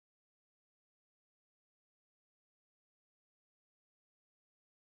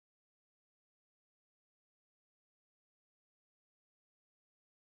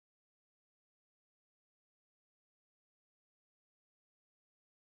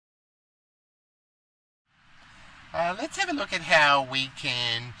let's have a look at how we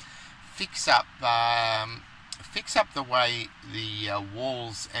can fix up the way the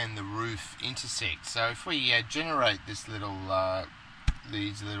walls and the roof intersect. So if we generate this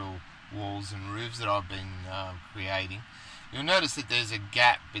these little walls and roofs that I've been creating, you'll notice that there's a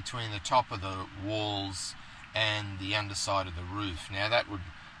gap between the top of the walls and the underside of the roof. Now that would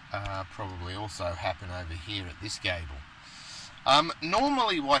probably also happen over here at this gable.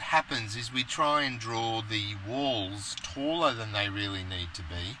 Normally what happens is we try and draw the walls taller than they really need to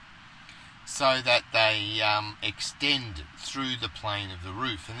be, so that they extend through the plane of the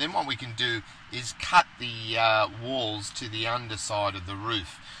roof. And then what we can do is cut the walls to the underside of the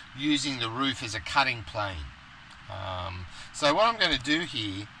roof, using the roof as a cutting plane. So what I'm going to do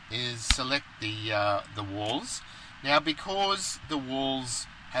here is select the walls. Now, because the walls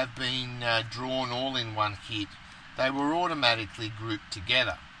have been drawn all in one hit, they were automatically grouped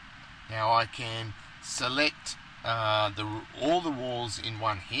together. Now I can select all the walls in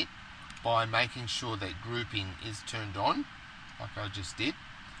one hit by making sure that grouping is turned on, like I just did.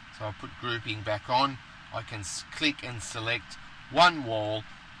 So I'll put grouping back on. I can click and select one wall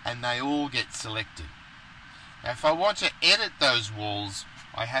and they all get selected. Now if I want to edit those walls,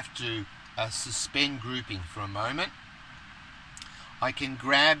 I have to suspend grouping for a moment. I can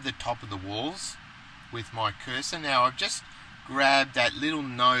grab the top of the walls with my cursor. Now I've just grabbed that little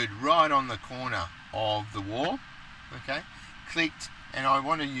node right on the corner of the wall, okay, clicked, and I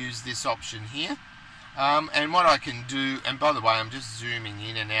want to use this option here, and what I can do, and by the way I'm just zooming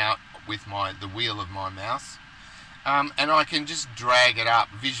in and out with the wheel of my mouse, and I can just drag it up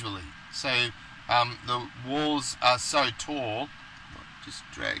visually. So the walls are so tall, just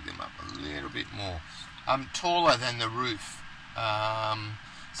drag them up a little bit more, taller than the roof.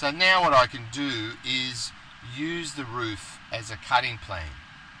 So now what I can do is use the roof as a cutting plane.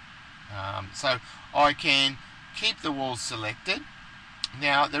 So I can keep the walls selected.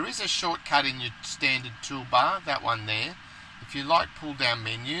 Now there is a shortcut in your standard toolbar, that one there. If you like pull down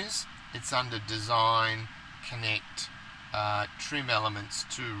menus, it's under Design, Connect, Trim Elements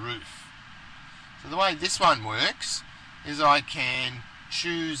to Roof. So the way this one works is I can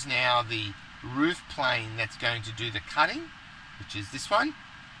choose now the roof plane that's going to do the cutting, which is this one,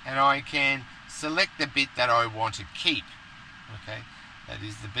 and I can select the bit that I want to keep. Okay, that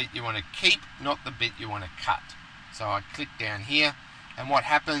is the bit you want to keep, not the bit you want to cut. So I click down here, and what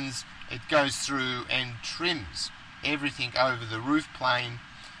happens, it goes through and trims everything over the roof plane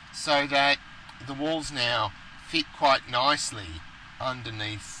so that the walls now fit quite nicely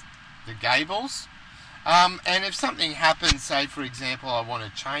underneath the gables. And if something happens, say for example I want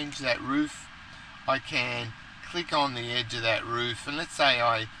to change that roof, I can click on the edge of that roof, and let's say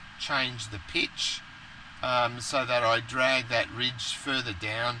I change the pitch so that I drag that ridge further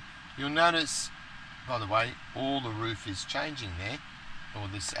down. You'll notice, by the way, all the roof is changing there, or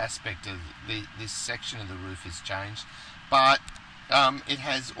this aspect of this section of the roof is changed, but it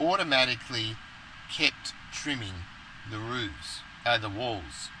has automatically kept trimming the roofs, the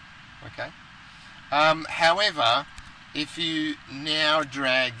walls. Okay. However, if you now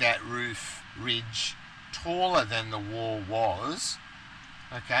drag that roof ridge taller than the wall was,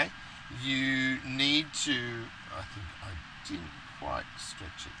 okay, you need to, I think I didn't quite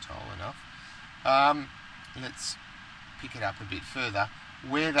stretch it tall enough. Let's pick it up a bit further.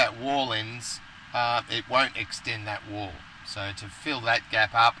 Where that wall ends, it won't extend that wall. So to fill that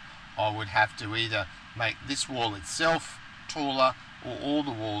gap up, I would have to either make this wall itself taller or all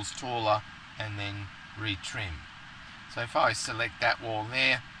the walls taller and then retrim. So if I select that wall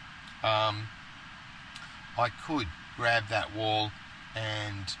there, I could grab that wall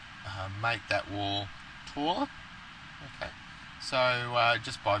and make that wall taller. Okay, so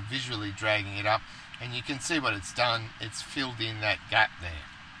just by visually dragging it up, and you can see what it's done, it's filled in that gap there.